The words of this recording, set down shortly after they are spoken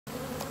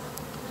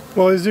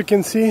Well, as you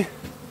can see,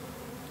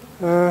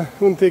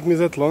 wouldn't take me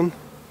that long.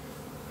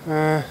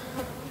 I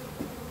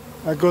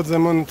got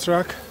them on the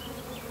track,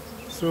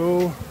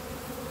 so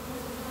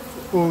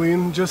all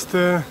in. Just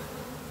as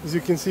you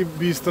can see,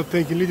 bees start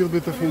taking a little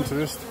bit of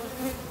interest.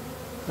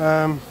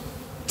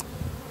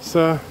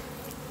 So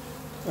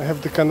I have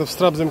to kind of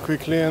strap them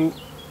quickly and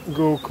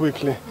go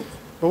quickly.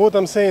 But what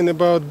I'm saying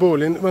about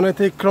bowling, when I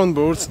take crown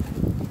boards,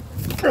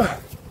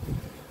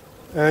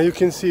 you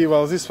can see,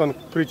 well, this one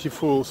pretty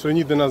full, so you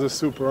need another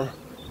super.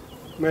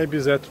 Maybe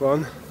that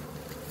one.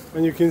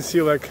 And you can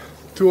see like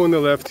two on the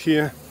left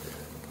here.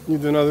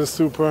 Need another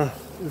super.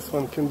 This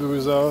one can do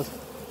without.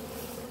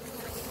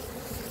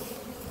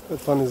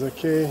 That one is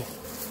okay.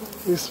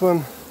 This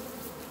one,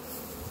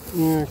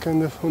 yeah,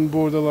 kind of on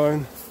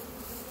borderline.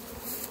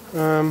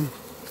 Yeah,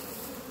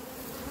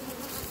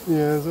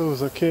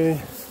 those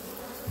okay.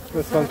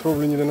 That one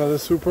probably need another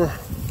super.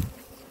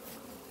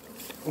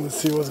 Let's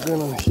see what's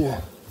going on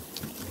here.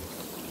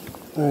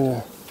 Oh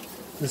yeah,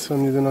 this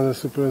one needs another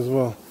super as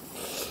well.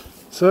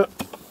 So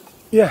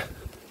yeah,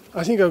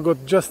 I think I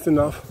got just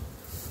enough.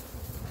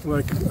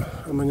 Like,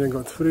 how many I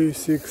got? 3,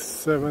 6,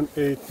 7,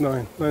 8,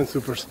 9. 9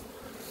 supers.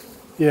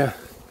 Yeah.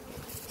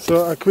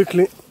 So I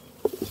quickly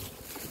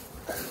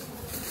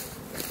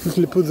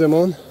put them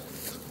on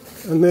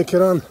and make a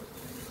run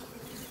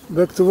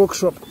back to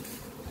workshop.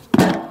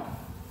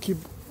 Keep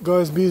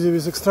guys busy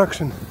with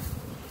extraction.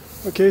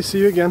 Okay, see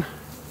you again.